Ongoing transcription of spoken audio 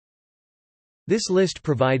This list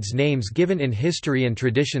provides names given in history and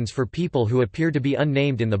traditions for people who appear to be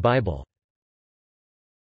unnamed in the Bible.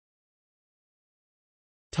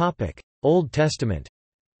 Old Testament.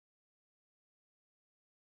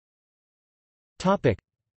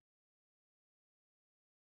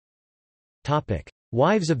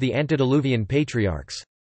 Wives of the antediluvian patriarchs.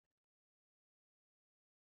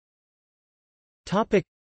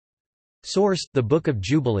 Source: The Book of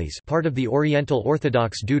Jubilees, part of the Oriental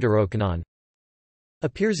Orthodox Deuterocanon.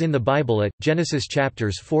 Appears in the Bible at Genesis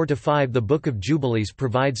chapters 4 to 5. The Book of Jubilees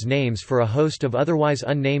provides names for a host of otherwise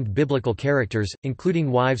unnamed biblical characters, including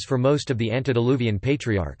wives for most of the antediluvian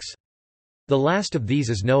patriarchs. The last of these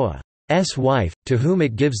is Noah's wife, to whom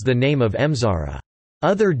it gives the name of Emzara.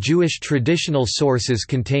 Other Jewish traditional sources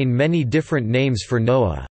contain many different names for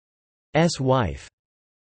Noah's wife.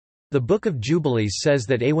 The Book of Jubilees says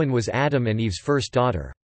that Awen was Adam and Eve's first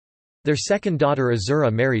daughter. Their second daughter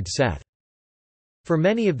Azurah married Seth. For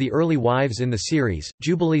many of the early wives in the series,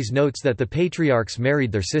 Jubilees notes that the patriarchs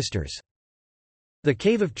married their sisters. The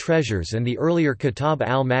Cave of Treasures and the earlier Kitab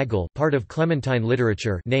al-Maghal, part of Clementine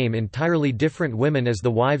literature, name entirely different women as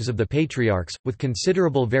the wives of the patriarchs, with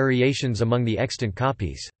considerable variations among the extant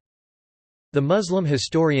copies. The Muslim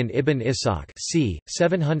historian Ibn Ishaq c.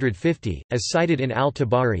 750, as cited in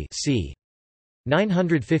al-Tabari c.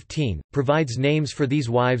 915, provides names for these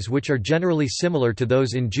wives which are generally similar to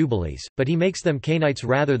those in Jubilees, but he makes them Cainites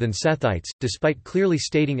rather than Sethites, despite clearly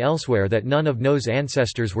stating elsewhere that none of Noah's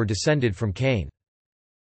ancestors were descended from Cain.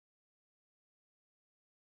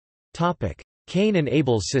 Cain and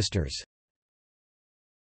Abel's sisters.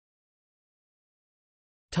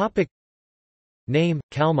 Name: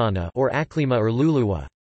 Kalmana or Aklima or Luluwa.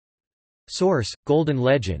 Source: Golden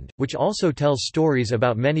Legend, which also tells stories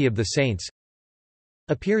about many of the saints.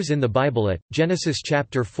 Appears in the Bible at Genesis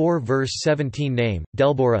chapter 4 verse 17. Name: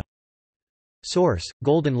 Delbora. Source: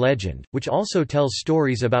 Golden Legend, which also tells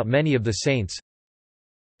stories about many of the saints.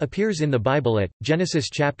 Appears in the Bible at Genesis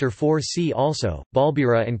chapter 4. See also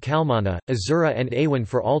Balbira and Kalmana, Azurah and Awen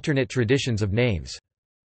for alternate traditions of names.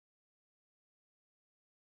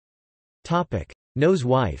 Noah's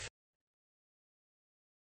wife.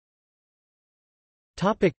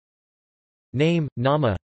 Name: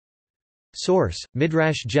 Nama. Source: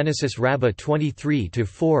 Midrash Genesis Rabbah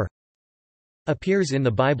 23-4. Appears in the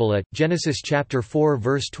Bible at Genesis chapter 4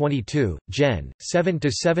 verse 22. Gen.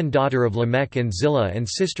 7-7. Daughter of Lamech and Zillah and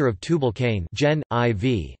sister of Tubal-Cain. Gen.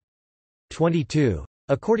 IV. 22.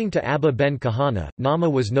 According to Abba ben Kahana, Nama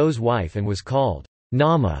was Noah's wife and was called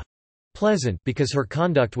Nama, pleasant, because her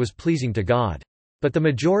conduct was pleasing to God. But the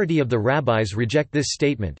majority of the rabbis reject this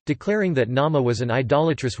statement, declaring that Nama was an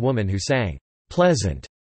idolatrous woman who sang pleasant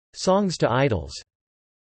songs to idols.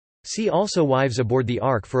 See also Wives aboard the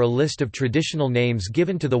Ark for a list of traditional names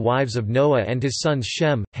given to the wives of Noah and his sons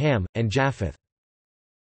Shem, Ham, and Japheth.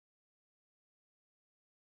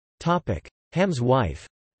 Ham's wife.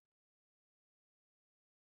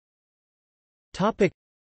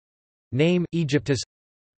 Name: Egyptus.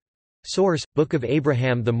 Source: Book of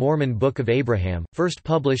Abraham. The Mormon Book of Abraham, first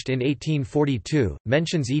published in 1842,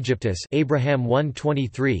 mentions Egyptus Abraham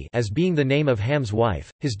 1:23 as being the name of Ham's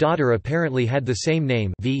wife. His daughter apparently had the same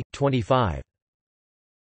name v. 25.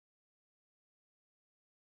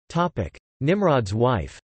 Nimrod's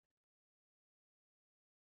wife.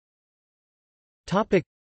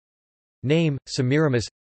 Name: Semiramis.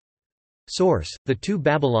 Source: The Two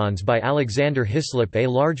Babylons by Alexander Hislop. A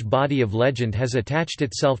large body of legend has attached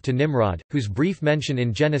itself to Nimrod, whose brief mention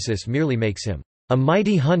in Genesis merely makes him a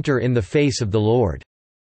mighty hunter in the face of the Lord.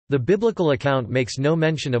 The biblical account makes no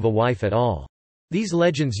mention of a wife at all. These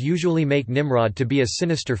legends usually make Nimrod to be a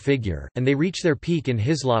sinister figure, and they reach their peak in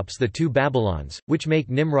Hislop's The Two Babylons, which make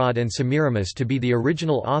Nimrod and Semiramis to be the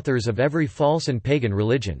original authors of every false and pagan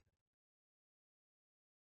religion.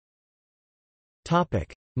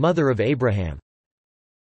 Mother of Abraham.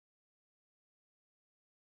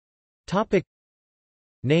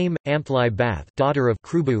 Name: Amthlai Bath, daughter of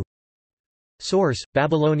Krubu. Source: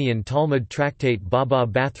 Babylonian Talmud tractate Baba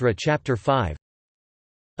Bathra chapter 5.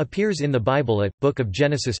 Appears in the Bible at Book of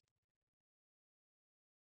Genesis.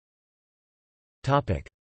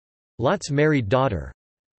 Lot's married daughter.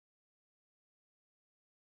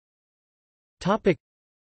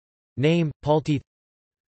 Name: Paltith.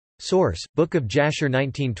 Source: Book of Jasher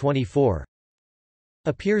 19:24.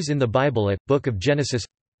 Appears in the Bible at Book of Genesis.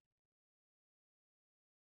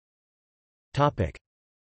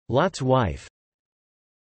 Lot's wife.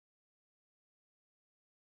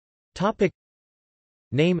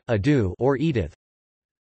 Name: Adu or Edith.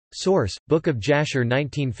 Source: Book of Jasher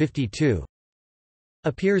 1952.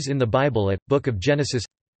 Appears in the Bible at Book of Genesis.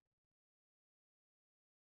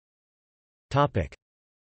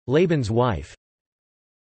 Laban's wife.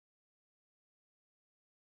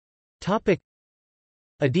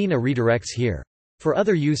 Adina redirects here. For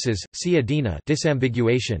other uses, see Adina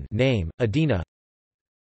disambiguation name, Adina.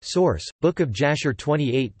 Source: Book of Jasher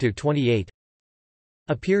 28-28.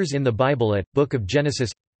 Appears in the Bible at Book of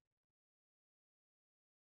Genesis.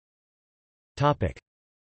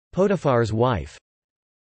 Potiphar's wife.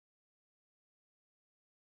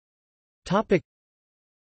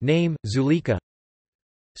 Name: Zuleika.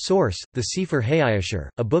 Source: The Sefer HaYashar,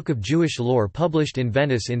 a book of Jewish lore published in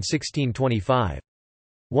Venice in 1625.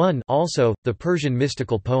 1. Also, the Persian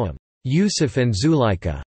mystical poem, Yusuf and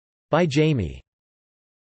Zuleika, by Jami.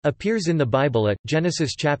 Appears in the Bible at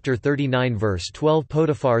Genesis chapter 39 verse 12.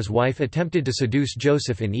 Potiphar's wife attempted to seduce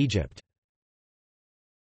Joseph in Egypt.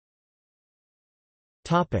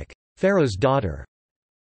 Pharaoh's daughter.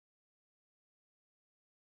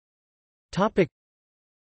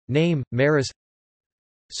 Name: Maris.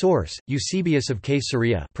 Source: Eusebius of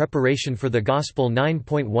Caesarea, Preparation for the Gospel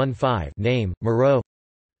 9.15. Name: Moreau.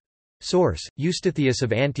 Source: Eustathius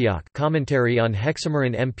of Antioch, Commentary on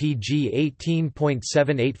Hexameron mpg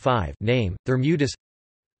 18.785. Name: Thermutis.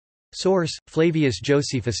 Source: Flavius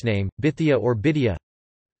Josephus. Name: Bithyia or Bidia.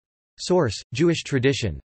 Source: Jewish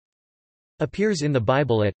tradition. Appears in the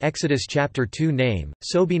Bible at Exodus chapter 2. Name: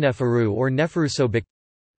 Sobineferu or Neferusobik.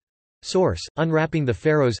 Source: Unwrapping the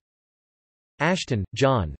Pharaohs. Ashton,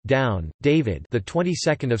 John, Down, David. The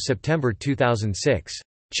 22nd of September 2006.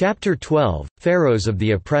 Chapter 12, Pharaohs of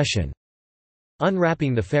the Oppression.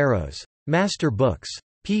 Unwrapping the Pharaohs. Master Books.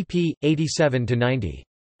 pp. 87-90.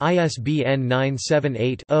 ISBN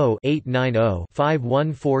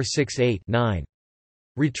 978-0-890-51468-9.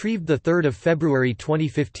 Retrieved 3 February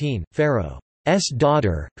 2015. Pharaoh's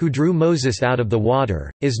daughter, who drew Moses out of the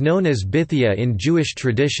water, is known as Bithyia in Jewish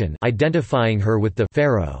tradition, identifying her with the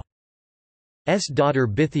Pharaoh's daughter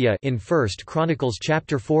Bithyia in 1 Chronicles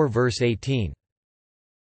chapter 4 verse 18.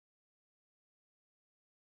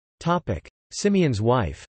 Simeon's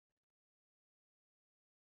wife.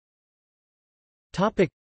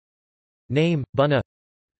 Name: Bunna.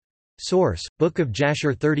 Source: Book of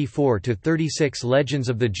Jasher 34-36. Legends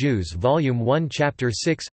of the Jews Volume 1 Chapter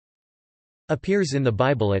 6. Appears in the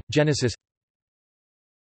Bible at Genesis.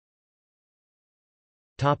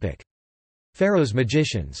 Pharaoh's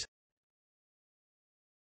magicians.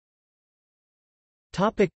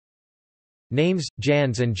 Names: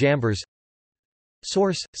 Jans and Jambres.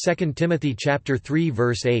 Source: 2 Timothy chapter 3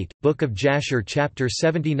 verse 8, Book of Jasher chapter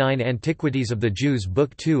 79. Antiquities of the Jews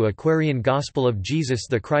Book 2. Aquarian Gospel of Jesus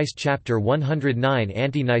the Christ chapter 109.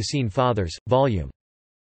 Ante-Nicene Fathers, Volume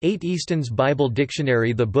 8. Easton's Bible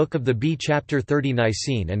Dictionary. The Book of the B chapter 30.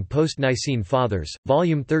 Nicene and Post-Nicene Fathers,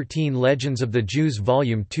 Volume 13. Legends of the Jews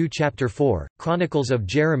Volume 2 Chapter 4, Chronicles of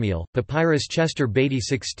Jeremiel, Papyrus Chester Beatty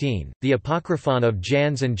 16, The Apocryphon of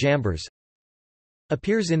Jans and Jambres.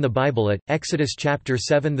 Appears in the Bible at Exodus chapter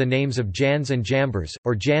 7. The names of Jans and Jambres,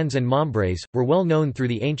 or Jans and Mambres, were well known through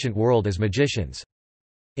the ancient world as magicians.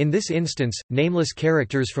 In this instance, nameless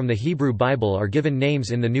characters from the Hebrew Bible are given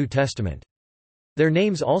names in the New Testament. Their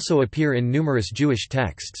names also appear in numerous Jewish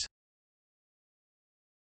texts.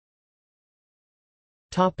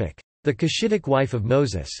 The Cushitic wife of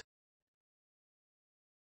Moses.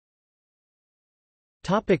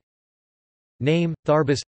 Name: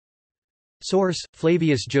 Tharbus. Source: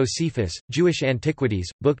 Flavius Josephus, Jewish Antiquities,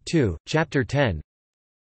 Book 2, Chapter 10.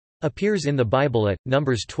 Appears in the Bible at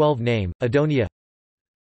Numbers 12. Name: Adonia.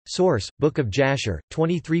 Source: Book of Jasher,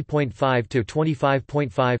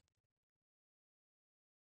 23.5-25.5.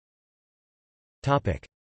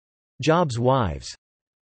 Job's wives.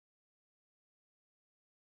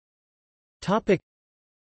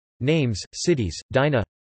 Names: cities, Dinah.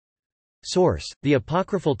 Source: The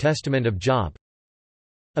Apocryphal Testament of Job.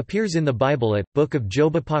 Appears in the Bible at Book of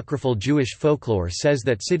Job. Apocryphal Jewish folklore says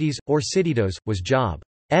that Cities, or Sididos, was Job's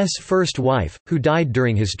first wife, who died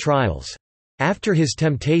during his trials. After his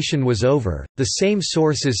temptation was over, the same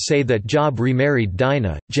sources say that Job remarried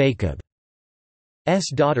Dinah, Jacob's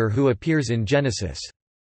daughter, who appears in Genesis.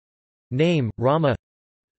 Name: Rama.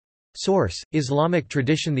 Source: Islamic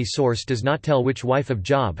tradition. The source does not tell which wife of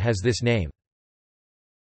Job has this name.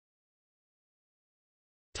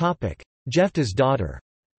 Jephthah's daughter.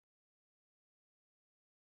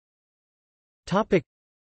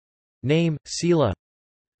 Name: Selah.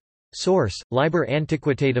 Source: Liber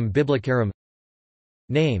Antiquitatum Biblicarum.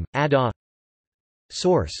 Name: Adah.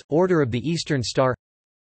 Source: Order of the Eastern Star.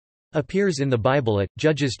 Appears in the Bible at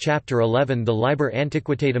Judges chapter 11. The Liber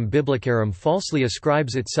Antiquitatum Biblicarum falsely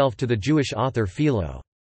ascribes itself to the Jewish author Philo.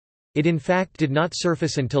 It in fact did not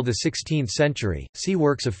surface until the 16th century. See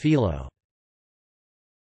works of Philo.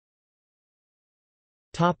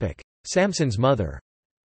 Samson's mother.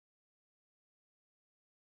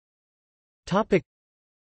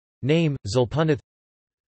 Name, Zulpunath.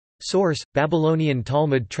 Source, Babylonian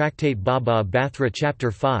Talmud Tractate Baba Bathra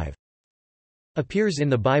Chapter 5. Appears in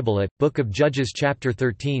the Bible at, Book of Judges Chapter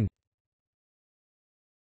 13.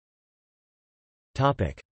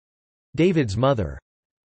 David's mother.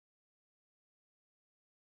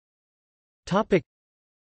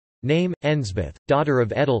 Name, Ensbeth, daughter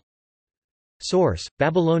of Edel. Source,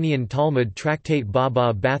 Babylonian Talmud Tractate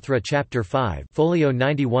Baba Bathra Chapter 5 Folio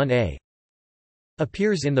 91a.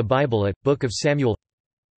 Appears in the Bible at, Book of Samuel.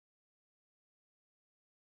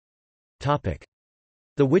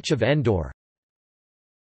 The Witch of Endor.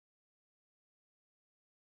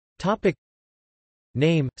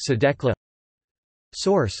 Name, Sedekla.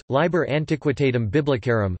 Source, Liber Antiquitatum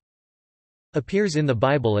Biblicarum. Appears in the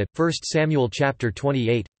Bible at 1 Samuel chapter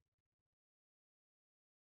 28.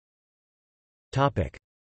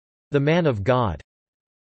 The Man of God.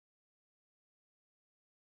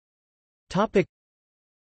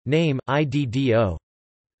 Name, Iddo.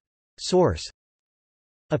 Source.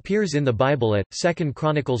 Appears in the Bible at 2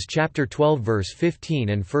 Chronicles chapter 12 verse 15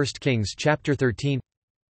 and 1 Kings chapter 13.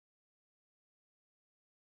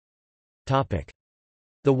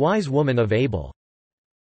 The Wise Woman of Abel.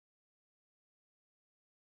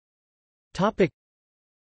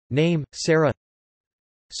 Name, Sarah.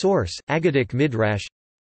 Source, Aggadic Midrash.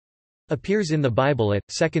 Appears in the Bible at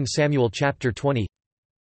 2 Samuel chapter 20.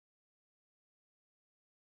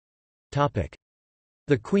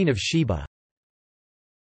 The Queen of Sheba.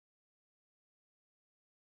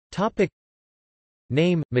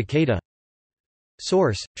 Name, Makeda.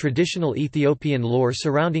 Source, traditional Ethiopian lore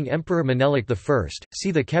surrounding Emperor Menelik I.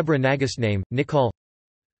 See the Kebra Nagus name, Nikal.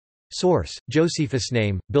 Source, Josephus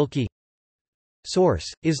name, Bilki.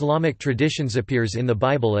 Source, Islamic traditions. Appears in the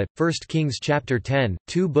Bible at 1 Kings chapter 10,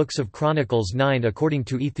 2 Books of Chronicles 9. According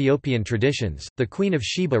to Ethiopian traditions, the Queen of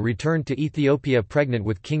Sheba returned to Ethiopia pregnant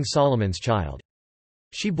with King Solomon's child.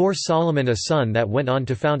 She bore Solomon a son that went on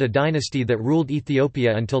to found a dynasty that ruled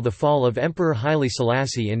Ethiopia until the fall of Emperor Haile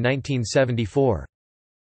Selassie in 1974.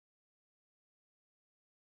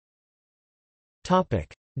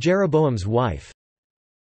 Jeroboam's wife.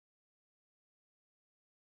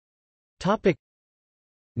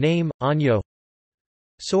 Name, Anyo.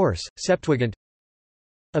 Source, Septuagint.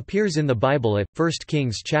 Appears in the Bible at 1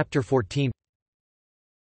 Kings chapter 14.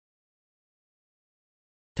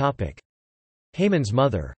 Haman's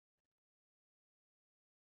mother.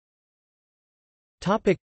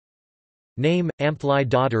 Name, Amthli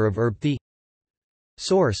daughter of Erbthi.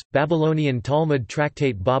 Source, Babylonian Talmud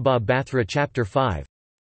Tractate Baba Bathra Chapter 5.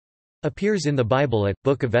 Appears in the Bible at,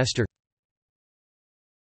 Book of Esther.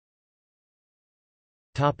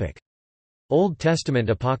 Old Testament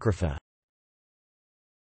Apocrypha.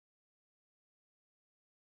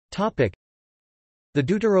 The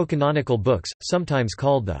deuterocanonical books, sometimes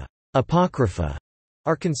called the Apocrypha,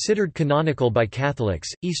 are considered canonical by Catholics,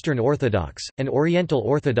 Eastern Orthodox, and Oriental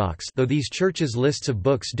Orthodox, though these churches' lists of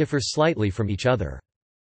books differ slightly from each other.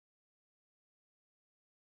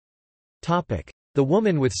 The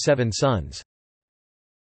Woman with 7 Sons.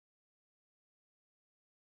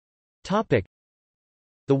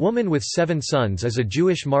 The Woman with 7 Sons is a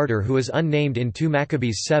Jewish martyr who is unnamed in 2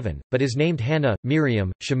 Maccabees 7, but is named Hannah,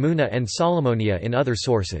 Miriam, Shemuna and Solomonia in other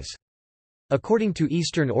sources. According to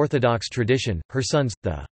Eastern Orthodox tradition, her sons,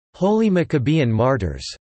 the Holy Maccabean Martyrs,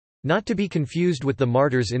 not to be confused with the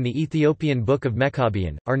martyrs in the Ethiopian Book of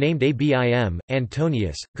Maccabean, are named Abim,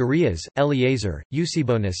 Antonius, Garias, Eleazar,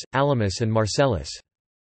 Eusebius, Alamus and Marcellus.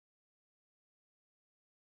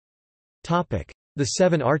 The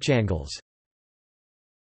 7 Archangels.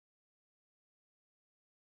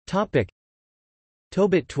 Tobit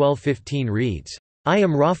 12:15 reads, I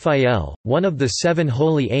am Raphael, one of the 7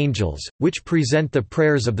 holy angels, which present the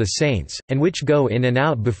prayers of the saints, and which go in and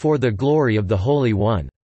out before the glory of the Holy One.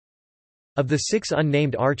 Of the 6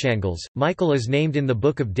 unnamed archangels, Michael is named in the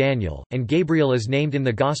Book of Daniel, and Gabriel is named in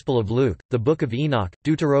the Gospel of Luke. The Book of Enoch,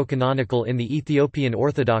 deuterocanonical in the Ethiopian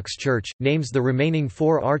Orthodox Church, names the remaining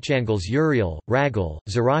 4 archangels Uriel, Raguel,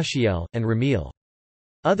 Zerashiel, and Ramiel.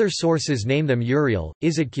 Other sources name them Uriel,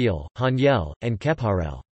 Ezekiel, Haniel, and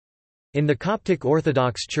Kepharel. In the Coptic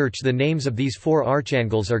Orthodox Church the names of these 4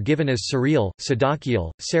 archangels are given as Sariel,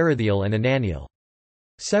 Sadakiel, Sarathiel and Ananiel.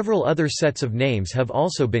 Several other sets of names have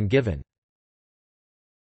also been given.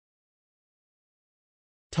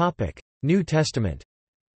 New Testament.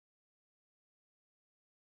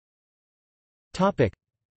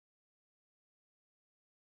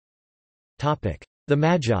 The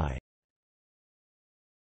Magi.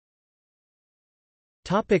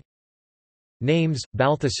 Names: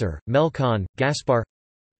 Balthasar, Melkon, Gaspar.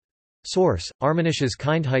 Source: Arminius's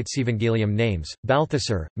Kindheitsevangelium. Names: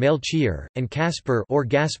 Balthasar, Melchior, and Caspar or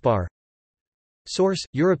Gaspar. Source: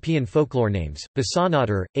 European folklore. Names: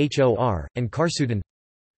 Basanater, Hor, and Karsudin.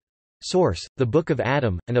 Source: The Book of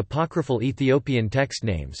Adam, an apocryphal Ethiopian text.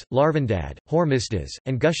 Names: Larvandad, Hormisdas,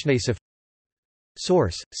 and Gushnasif.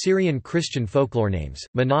 Source: Syrian Christian folklore. Names: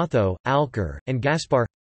 Manatho, Alker, and Gaspar.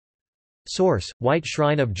 Source: White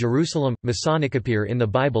Shrine of Jerusalem. Masonic. Appear in the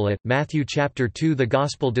Bible at Matthew chapter 2. The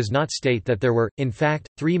Gospel does not state that there were, in fact,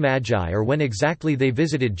 3 magi or when exactly they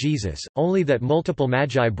visited Jesus, only that multiple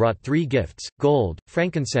magi brought 3 gifts: gold,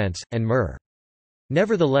 frankincense, and myrrh.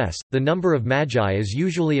 Nevertheless, the number of magi is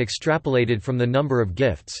usually extrapolated from the number of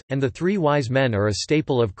gifts, and the 3 wise men are a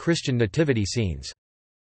staple of Christian nativity scenes.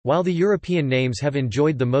 While the European names have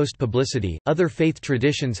enjoyed the most publicity, other faith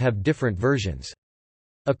traditions have different versions.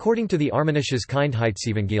 According to the Arminius's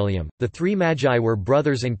Kindheitsevangelium, the 3 magi were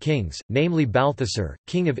brothers and kings, namely Balthasar,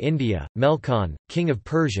 king of India, Melkon, king of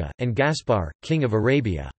Persia, and Gaspar, king of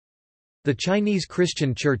Arabia. The Chinese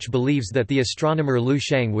Christian Church believes that the astronomer Lu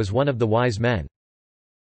Sheng was one of the wise men.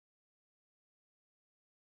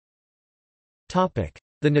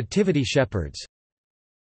 The Nativity Shepherds.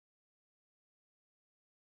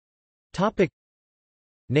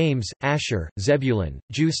 Names: Asher, Zebulun,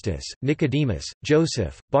 Justus, Nicodemus,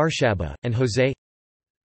 Joseph, Barshaba, and Jose.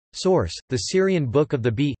 Source: The Syrian Book of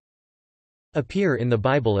the Bee. Appear in the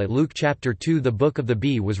Bible at Luke chapter 2. The Book of the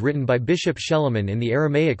Bee was written by Bishop Shelaman in the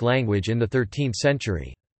Aramaic language in the 13th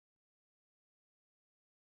century.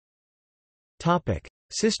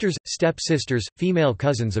 Sisters, step-sisters, female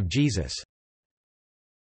cousins of Jesus.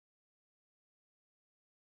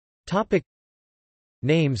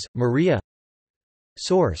 Names: Maria.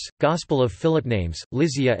 Source: Gospel of Philip. Names: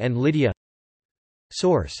 Lysia and Lydia.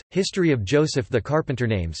 Source: History of Joseph the Carpenter.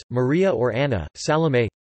 Names: Maria or Anna, Salome.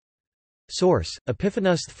 Source: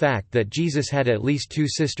 Epiphanes. The fact that Jesus had at least 2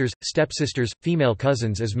 sisters, stepsisters, female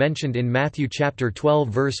cousins is mentioned in Matthew chapter 12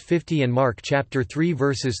 verse 50 and Mark chapter 3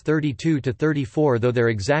 verses 32 to 34, though their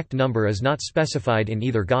exact number is not specified in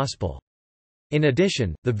either gospel. In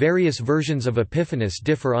addition, the various versions of Epiphanes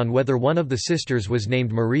differ on whether one of the sisters was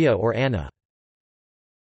named Maria or Anna.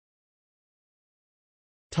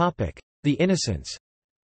 The Innocents.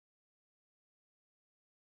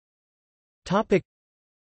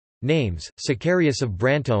 Names: Sicarius of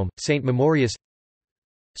Brantome, Saint Memorius.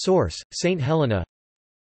 Source: Saint Helena.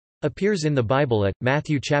 Appears in the Bible at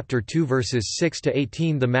Matthew chapter 2 verses 6 to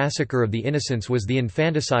 18. The massacre of the Innocents was the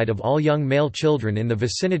infanticide of all young male children in the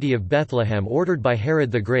vicinity of Bethlehem, ordered by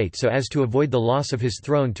Herod the Great so as to avoid the loss of his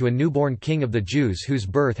throne to a newborn king of the Jews whose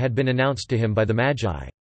birth had been announced to him by the Magi.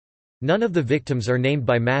 None of the victims are named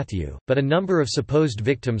by Matthew, but a number of supposed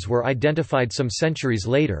victims were identified some centuries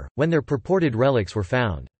later, when their purported relics were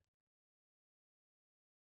found.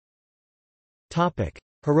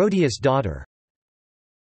 Herodias' daughter.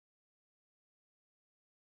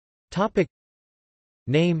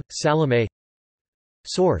 Name: Salome.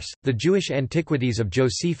 Source: The Jewish Antiquities of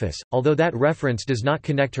Josephus, although that reference does not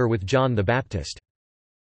connect her with John the Baptist.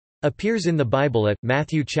 Appears in the Bible at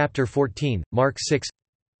Matthew chapter 14, Mark 6.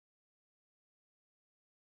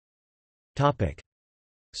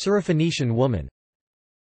 Syrophoenician woman.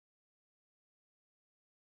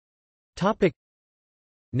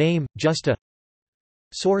 Name: Justa.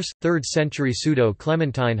 Source: 3rd century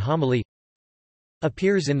Pseudo-Clementine homily.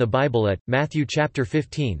 Appears in the Bible at Matthew chapter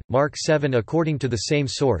 15, Mark 7. According to the same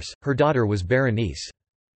source, her daughter was Berenice.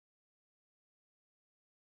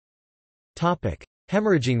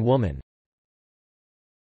 Hemorrhaging woman.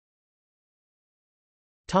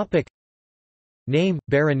 Name: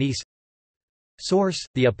 Berenice. Source: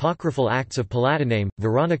 The Apocryphal Acts of Palatiname,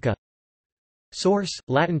 Veronica. Source: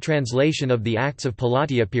 Latin translation of the Acts of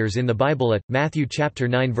Palati. Appears in the Bible at Matthew chapter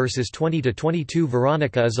 9 verses 20 to 22.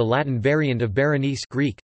 Veronica is a Latin variant of Berenice,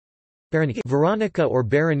 Greek. Veronica or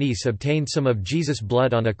Berenice obtained some of Jesus'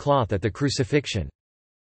 blood on a cloth at the crucifixion.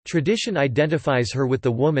 Tradition identifies her with the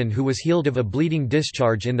woman who was healed of a bleeding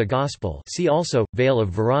discharge in the Gospel. See also Veil of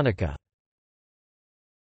Veronica.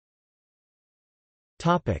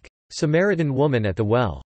 Samaritan woman at the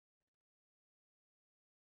well.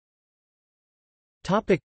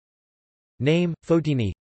 Name: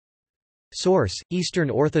 Photini. Source: Eastern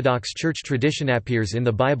Orthodox Church tradition. Appears in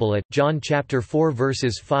the Bible at John chapter 4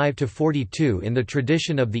 verses 5 to 42. In the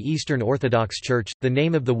tradition of the Eastern Orthodox Church, the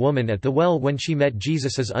name of the woman at the well when she met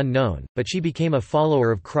Jesus is unknown, but she became a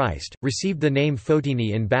follower of Christ, received the name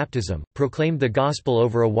Photini in baptism, proclaimed the gospel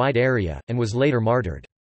over a wide area, and was later martyred.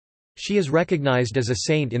 She is recognized as a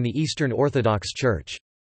saint in the Eastern Orthodox Church.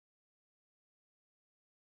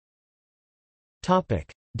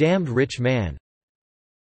 Damned rich man.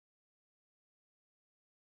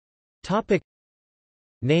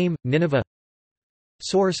 Name, Nineveh.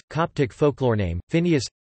 Source, Coptic folklore name, Phineas.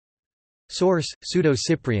 Source,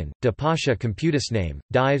 Pseudo-Cyprian, de Pascha computus name,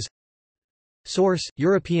 Dives. Source,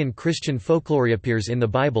 European Christian folklore. Appears in the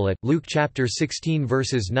Bible at Luke chapter 16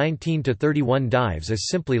 verses 19–31. Dives is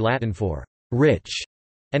simply Latin for rich,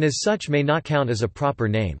 and as such may not count as a proper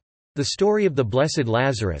name. The story of the blessed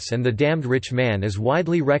Lazarus and the damned rich man is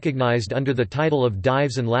widely recognized under the title of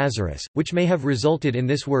Dives and Lazarus, which may have resulted in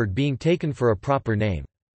this word being taken for a proper name.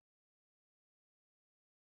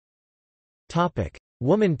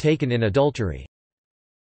 Woman taken in adultery.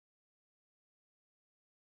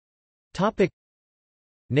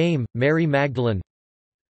 Name, Mary Magdalene.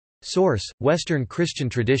 Source, Western Christian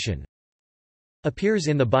tradition. Appears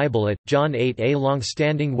in the Bible at John 8. A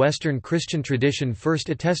long-standing Western Christian tradition first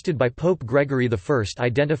attested by Pope Gregory I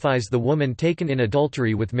identifies the woman taken in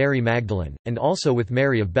adultery with Mary Magdalene, and also with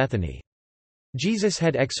Mary of Bethany. Jesus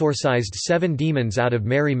had exorcised 7 demons out of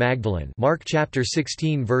Mary Magdalene, Mark chapter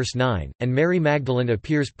 16 verse 9, and Mary Magdalene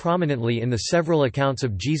appears prominently in the several accounts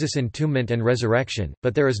of Jesus' entombment and resurrection,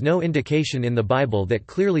 but there is no indication in the Bible that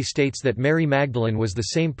clearly states that Mary Magdalene was the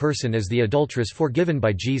same person as the adulteress forgiven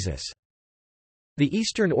by Jesus. The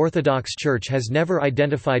Eastern Orthodox Church has never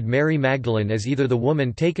identified Mary Magdalene as either the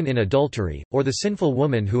woman taken in adultery, or the sinful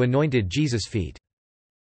woman who anointed Jesus' feet.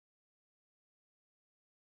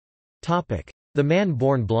 The man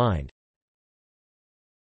born blind.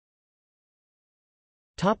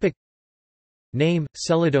 Name,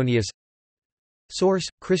 Celadonius. Source,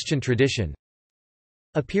 Christian tradition.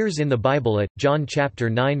 Appears in the Bible at John chapter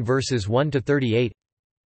 9 verses 1–38.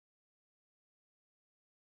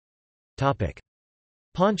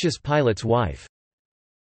 Pontius Pilate's wife.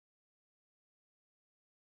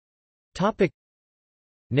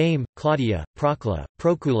 Name, Claudia, Procla,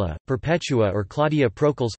 Procula, Perpetua or Claudia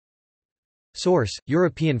Procles. Source,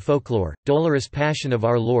 European folklore, Dolorous Passion of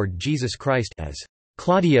Our Lord Jesus Christ as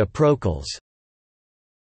Claudia Procles.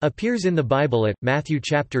 Appears in the Bible at Matthew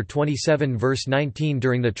chapter 27 verse 19.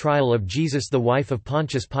 During the trial of Jesus, the wife of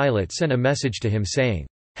Pontius Pilate sent a message to him saying,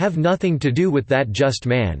 "Have nothing to do with that just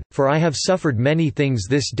man, for I have suffered many things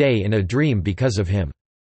this day in a dream because of him."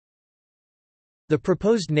 The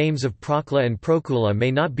proposed names of Procla and Procula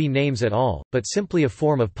may not be names at all, but simply a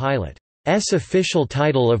form of Pilate's official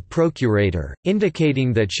title of procurator,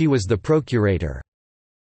 indicating that she was the procurator's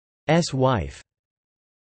wife.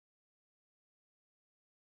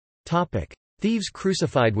 Thieves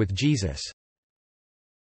crucified with Jesus.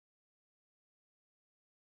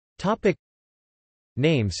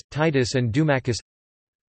 Names, Titus and Dumachus.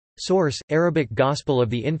 Source, Arabic Gospel of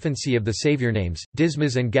the Infancy of the Savior. Names,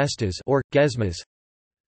 Dismas and Gestas or Gesmas.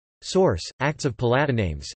 Source, Acts of Pilate.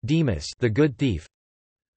 Names, Demas the good thief.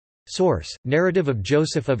 Source, Narrative of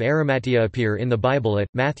Joseph of Arimathea. Appear in the Bible at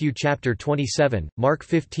Matthew chapter 27, Mark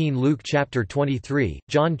 15, Luke chapter 23,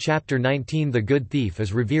 John chapter 19. The good thief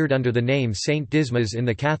is revered under the name Saint Dismas in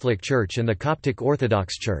the Catholic Church and the Coptic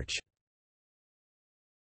Orthodox Church.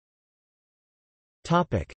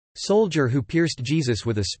 Soldier who pierced Jesus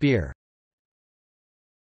with a spear.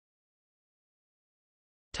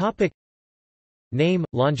 Name,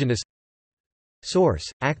 Longinus. Source,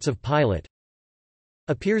 Acts of Pilate.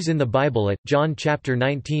 Appears in the Bible at John chapter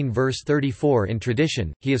 19 verse 34. In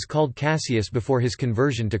tradition, he is called Cassius before his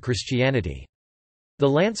conversion to Christianity. The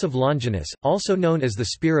lance of Longinus, also known as the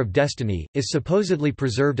Spear of Destiny, is supposedly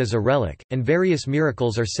preserved as a relic, and various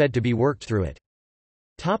miracles are said to be worked through it.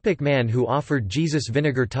 Man who offered Jesus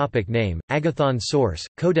vinegar. Name, Agathon. Source,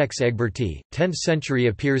 Codex Egberti, 10th century.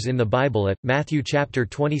 Appears in the Bible at Matthew chapter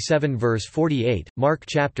 27 verse 48, Mark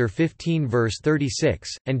chapter 15 verse 36,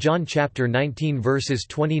 and John chapter 19 verses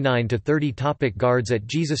 29–30. Guards at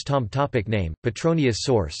Jesus' tomb. Name, Petronius.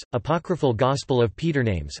 Source, Apocryphal Gospel of Peter.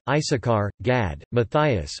 Names, Issachar, Gad,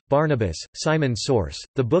 Matthias, Barnabas, Simon. Source,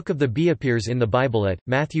 the Book of the Bee. Appears in the Bible at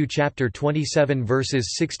Matthew chapter 27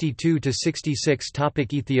 verses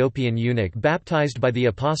 62–66. Ethiopian eunuch baptized by the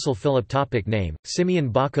Apostle Philip. Name, Simeon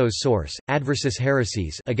Bacchus. Source, Adversus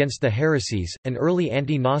Heresies, Against the Heresies, an early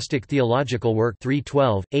anti-Gnostic theological work.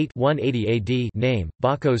 312, 8, 180 AD. Name,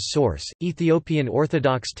 Bacchus. Source, Ethiopian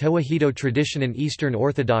Orthodox Tewahedo tradition and Eastern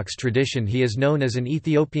Orthodox tradition. He is known as an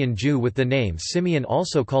Ethiopian Jew with the name Simeon,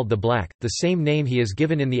 also called the Black, the same name he is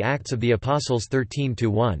given in the Acts of the Apostles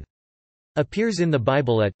 13–1. Appears in the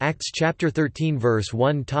Bible at Acts chapter 13 verse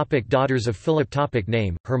 1. Daughters of Philip.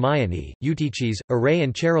 Name, Hermione, Eutyches, Array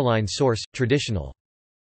and Chereline. Source, traditional.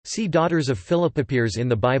 See Daughters of Philip appears in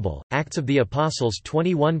the Bible, Acts of the Apostles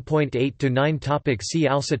 21.8-9 topic. See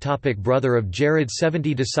also topic Brother of Jared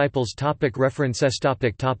 70 disciples topic References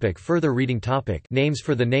topic Further reading topic Names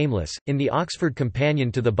for the Nameless, in the Oxford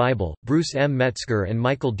Companion to the Bible, Bruce M. Metzger and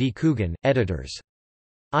Michael D. Coogan, editors.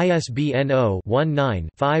 ISBN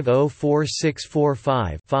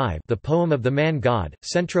 0-19-504645-5. The Poem of the Man God,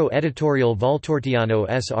 Centro Editorial Valtortiano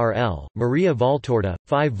S.R.L., Maria Valtorta,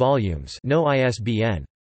 5 volumes no ISBN